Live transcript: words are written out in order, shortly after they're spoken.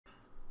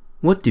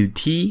What do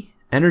tea,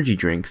 energy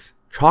drinks,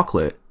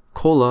 chocolate,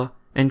 cola,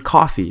 and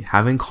coffee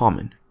have in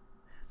common?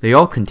 They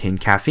all contain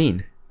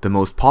caffeine, the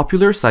most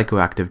popular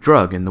psychoactive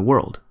drug in the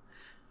world.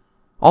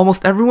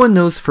 Almost everyone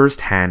knows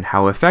firsthand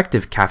how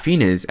effective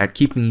caffeine is at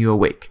keeping you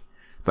awake,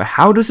 but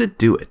how does it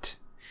do it?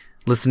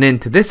 Listen in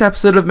to this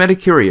episode of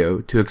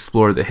Medicurio to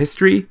explore the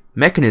history,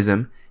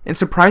 mechanism, and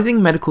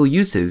surprising medical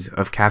uses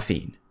of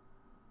caffeine.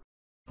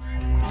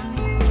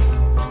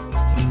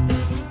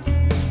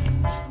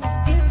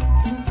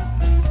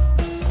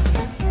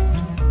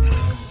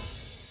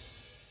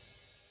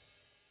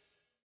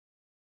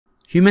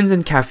 Humans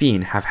and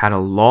caffeine have had a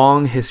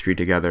long history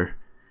together.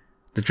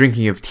 The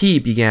drinking of tea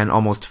began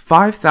almost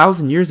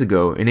 5,000 years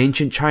ago in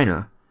ancient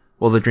China,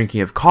 while the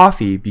drinking of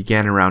coffee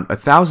began around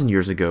 1,000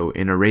 years ago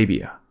in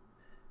Arabia.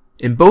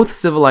 In both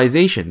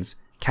civilizations,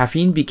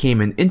 caffeine became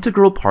an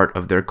integral part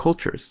of their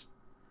cultures.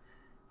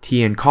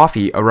 Tea and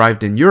coffee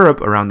arrived in Europe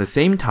around the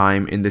same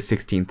time in the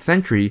 16th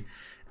century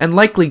and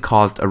likely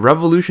caused a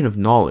revolution of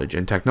knowledge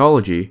and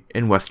technology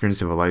in Western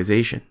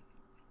civilization.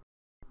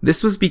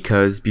 This was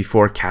because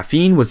before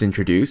caffeine was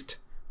introduced,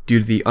 due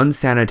to the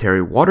unsanitary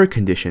water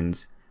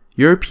conditions,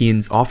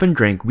 Europeans often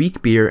drank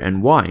weak beer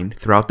and wine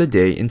throughout the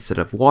day instead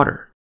of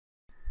water.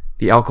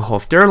 The alcohol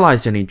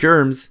sterilized any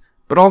germs,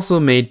 but also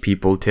made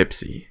people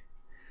tipsy.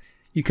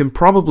 You can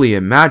probably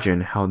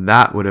imagine how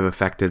that would have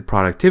affected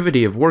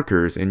productivity of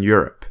workers in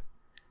Europe.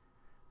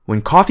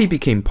 When coffee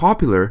became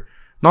popular,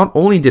 not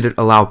only did it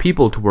allow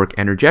people to work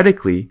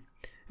energetically,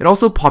 it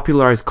also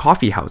popularized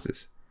coffee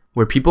houses,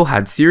 where people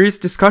had serious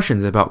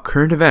discussions about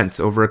current events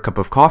over a cup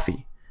of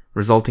coffee,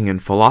 resulting in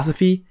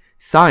philosophy,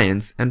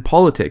 science, and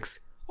politics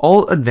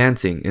all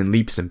advancing in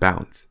leaps and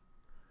bounds.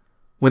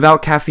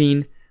 Without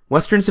caffeine,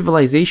 Western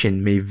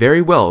civilization may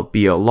very well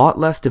be a lot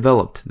less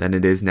developed than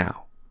it is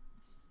now.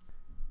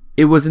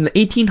 It was in the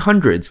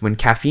 1800s when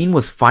caffeine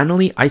was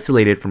finally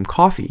isolated from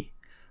coffee,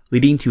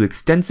 leading to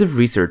extensive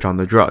research on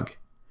the drug.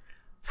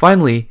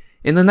 Finally,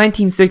 in the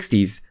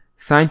 1960s,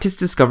 scientists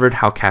discovered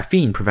how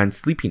caffeine prevents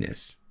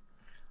sleepiness.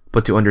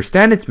 But to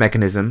understand its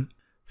mechanism,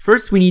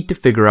 first we need to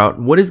figure out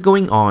what is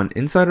going on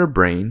inside our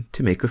brain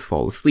to make us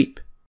fall asleep.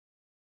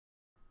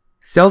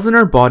 Cells in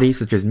our body,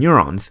 such as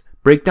neurons,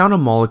 break down a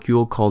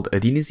molecule called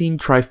adenosine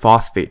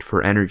triphosphate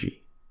for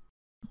energy.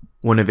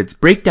 One of its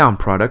breakdown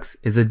products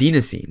is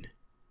adenosine.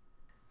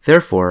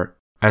 Therefore,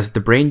 as the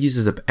brain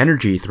uses up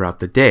energy throughout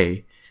the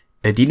day,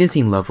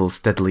 adenosine levels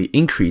steadily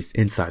increase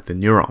inside the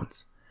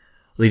neurons,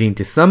 leading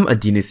to some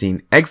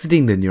adenosine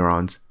exiting the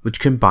neurons, which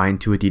can bind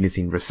to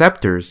adenosine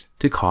receptors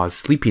to cause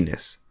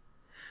sleepiness.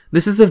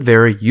 This is a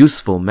very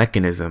useful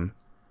mechanism.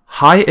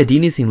 High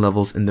adenosine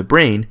levels in the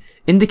brain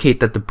indicate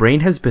that the brain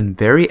has been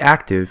very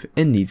active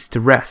and needs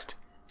to rest,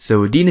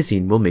 so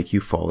adenosine will make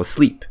you fall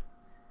asleep.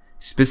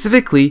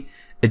 Specifically,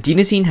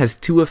 adenosine has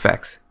two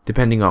effects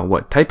depending on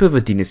what type of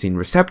adenosine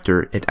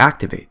receptor it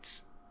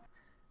activates.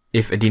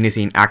 If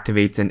adenosine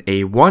activates an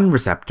A1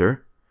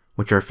 receptor,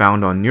 which are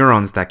found on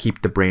neurons that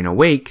keep the brain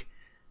awake,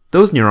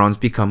 those neurons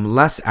become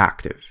less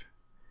active.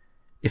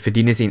 If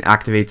adenosine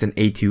activates an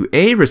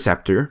A2A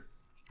receptor,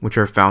 which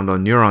are found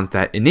on neurons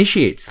that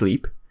initiate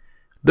sleep,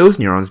 those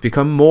neurons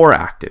become more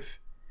active.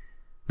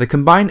 The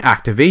combined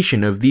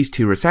activation of these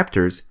two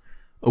receptors,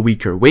 a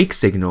weaker wake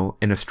signal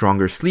and a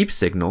stronger sleep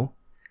signal,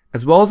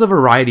 as well as a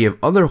variety of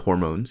other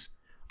hormones,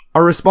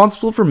 are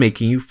responsible for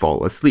making you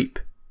fall asleep.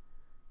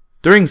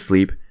 During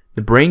sleep,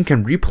 the brain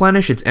can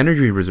replenish its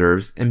energy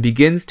reserves and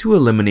begins to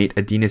eliminate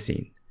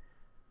adenosine.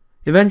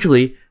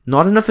 Eventually,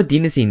 not enough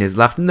adenosine is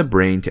left in the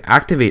brain to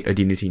activate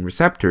adenosine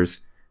receptors,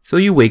 so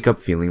you wake up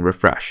feeling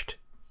refreshed.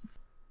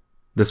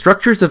 The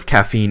structures of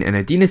caffeine and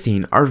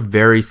adenosine are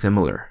very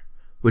similar,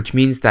 which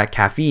means that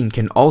caffeine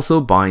can also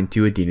bind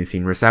to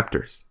adenosine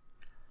receptors.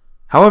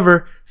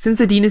 However,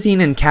 since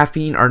adenosine and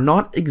caffeine are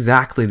not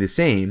exactly the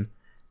same,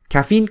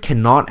 caffeine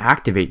cannot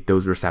activate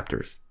those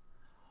receptors.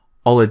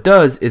 All it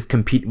does is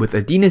compete with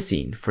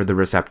adenosine for the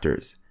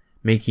receptors,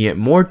 making it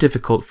more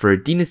difficult for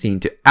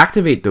adenosine to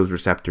activate those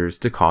receptors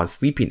to cause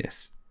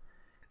sleepiness.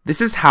 This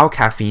is how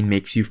caffeine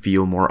makes you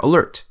feel more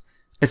alert,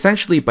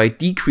 essentially by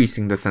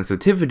decreasing the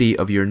sensitivity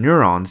of your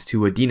neurons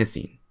to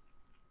adenosine.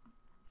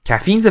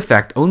 Caffeine's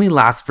effect only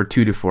lasts for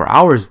 2 to 4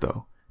 hours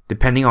though,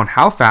 depending on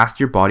how fast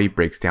your body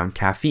breaks down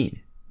caffeine,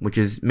 which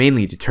is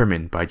mainly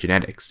determined by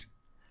genetics.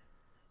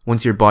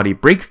 Once your body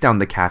breaks down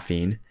the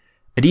caffeine,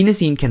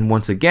 adenosine can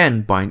once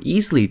again bind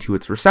easily to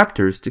its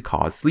receptors to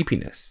cause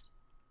sleepiness.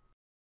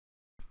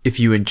 If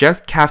you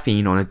ingest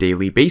caffeine on a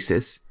daily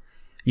basis,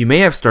 you may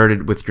have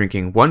started with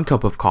drinking 1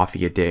 cup of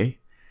coffee a day,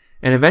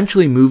 and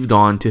eventually moved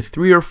on to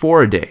 3 or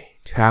 4 a day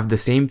to have the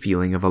same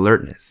feeling of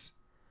alertness.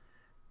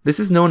 This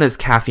is known as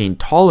caffeine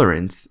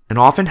tolerance and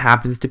often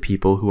happens to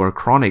people who are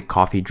chronic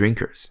coffee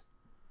drinkers.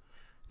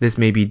 This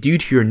may be due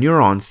to your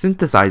neurons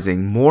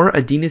synthesizing more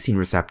adenosine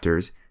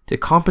receptors to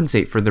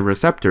compensate for the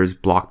receptors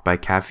blocked by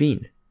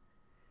caffeine.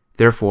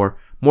 Therefore,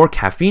 more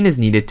caffeine is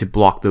needed to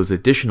block those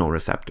additional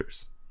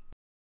receptors.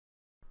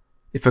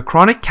 If a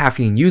chronic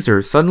caffeine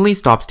user suddenly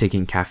stops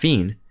taking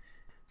caffeine,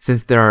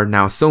 since there are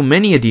now so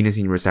many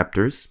adenosine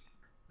receptors,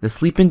 the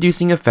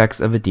sleep-inducing effects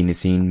of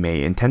adenosine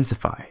may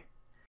intensify.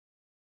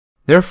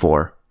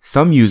 Therefore,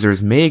 some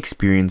users may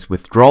experience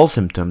withdrawal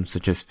symptoms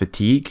such as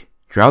fatigue,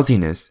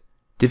 drowsiness,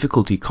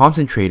 difficulty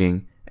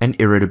concentrating, and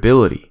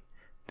irritability,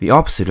 the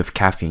opposite of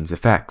caffeine's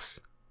effects.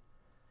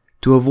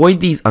 To avoid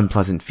these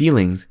unpleasant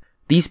feelings,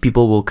 these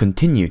people will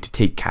continue to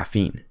take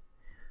caffeine.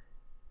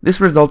 This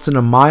results in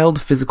a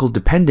mild physical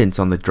dependence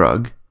on the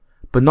drug,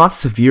 but not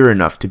severe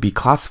enough to be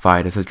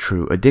classified as a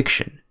true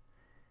addiction.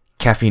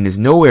 Caffeine is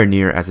nowhere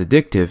near as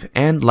addictive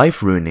and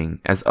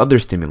life-ruining as other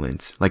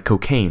stimulants like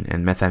cocaine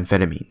and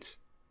methamphetamines.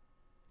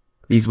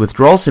 These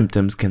withdrawal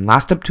symptoms can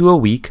last up to a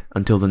week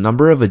until the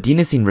number of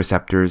adenosine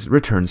receptors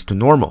returns to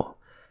normal,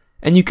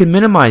 and you can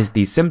minimize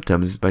these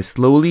symptoms by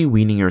slowly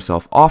weaning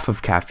yourself off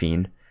of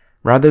caffeine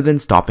rather than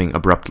stopping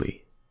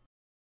abruptly.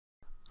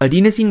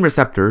 Adenosine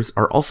receptors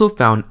are also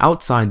found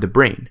outside the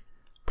brain,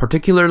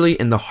 particularly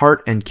in the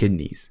heart and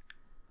kidneys.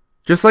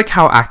 Just like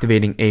how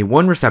activating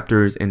A1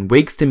 receptors in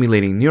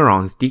wake-stimulating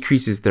neurons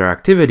decreases their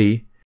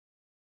activity,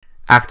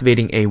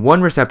 activating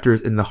A1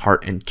 receptors in the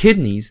heart and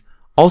kidneys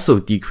also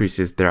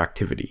decreases their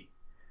activity.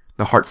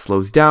 The heart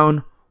slows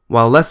down,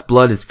 while less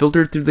blood is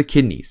filtered through the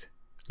kidneys,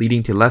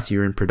 leading to less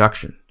urine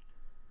production.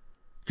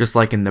 Just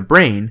like in the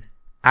brain,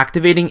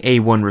 activating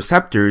A1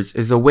 receptors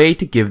is a way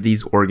to give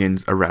these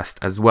organs a rest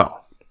as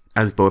well,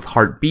 as both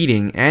heart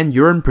beating and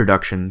urine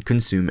production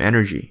consume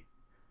energy.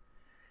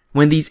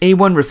 When these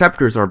A1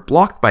 receptors are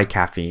blocked by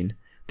caffeine,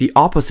 the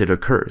opposite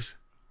occurs.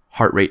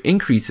 Heart rate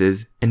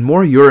increases and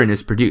more urine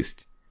is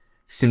produced,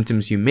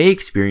 symptoms you may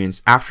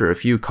experience after a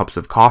few cups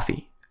of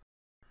coffee.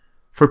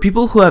 For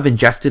people who have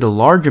ingested a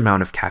large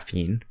amount of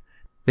caffeine,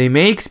 they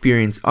may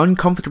experience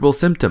uncomfortable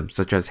symptoms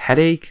such as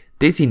headache,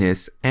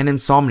 dizziness, and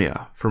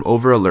insomnia from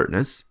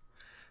over-alertness,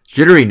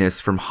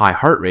 jitteriness from high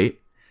heart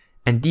rate,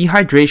 and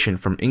dehydration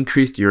from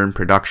increased urine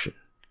production.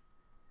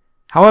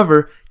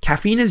 However,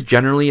 caffeine is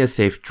generally a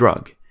safe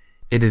drug.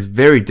 It is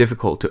very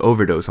difficult to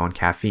overdose on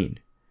caffeine.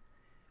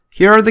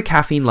 Here are the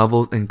caffeine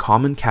levels in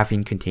common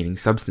caffeine-containing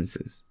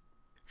substances.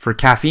 For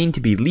caffeine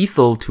to be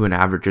lethal to an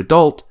average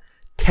adult,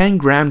 10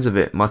 grams of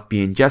it must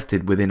be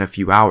ingested within a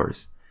few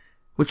hours,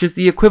 which is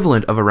the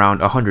equivalent of around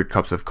 100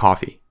 cups of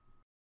coffee.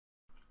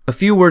 A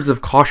few words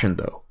of caution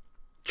though.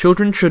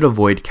 Children should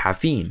avoid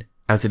caffeine,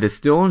 as it is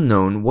still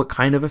unknown what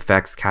kind of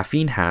effects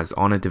caffeine has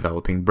on a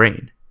developing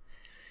brain.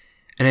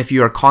 And if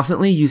you are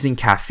constantly using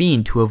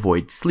caffeine to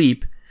avoid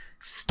sleep,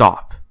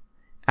 stop.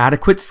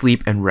 Adequate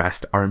sleep and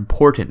rest are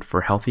important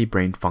for healthy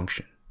brain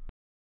function.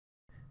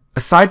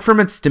 Aside from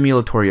its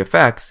stimulatory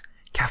effects,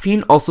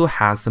 caffeine also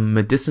has some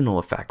medicinal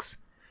effects,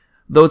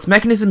 though its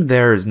mechanism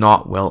there is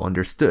not well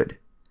understood.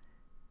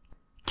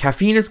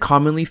 Caffeine is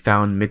commonly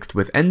found mixed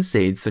with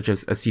NSAIDs such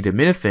as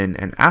acetaminophen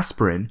and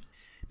aspirin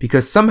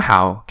because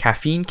somehow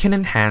caffeine can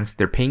enhance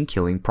their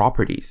pain-killing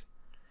properties.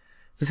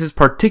 This is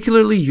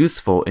particularly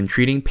useful in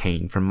treating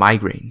pain from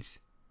migraines.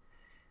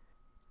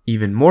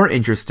 Even more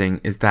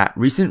interesting is that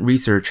recent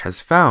research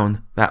has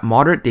found that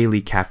moderate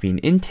daily caffeine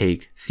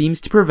intake seems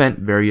to prevent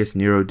various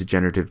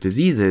neurodegenerative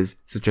diseases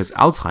such as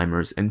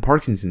Alzheimer's and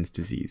Parkinson's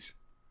disease.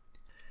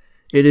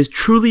 It is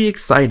truly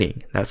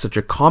exciting that such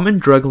a common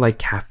drug like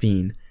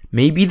caffeine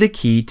may be the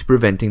key to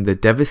preventing the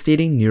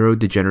devastating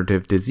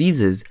neurodegenerative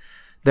diseases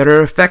that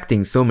are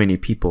affecting so many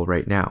people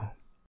right now.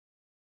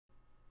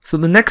 So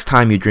the next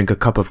time you drink a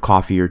cup of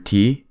coffee or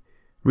tea,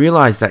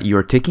 realize that you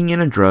are taking in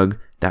a drug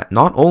that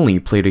not only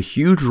played a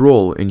huge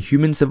role in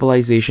human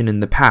civilization in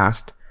the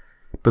past,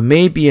 but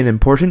may be an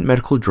important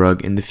medical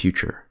drug in the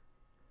future.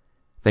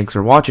 Thanks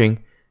for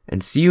watching,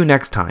 and see you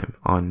next time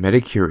on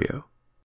Medicurio.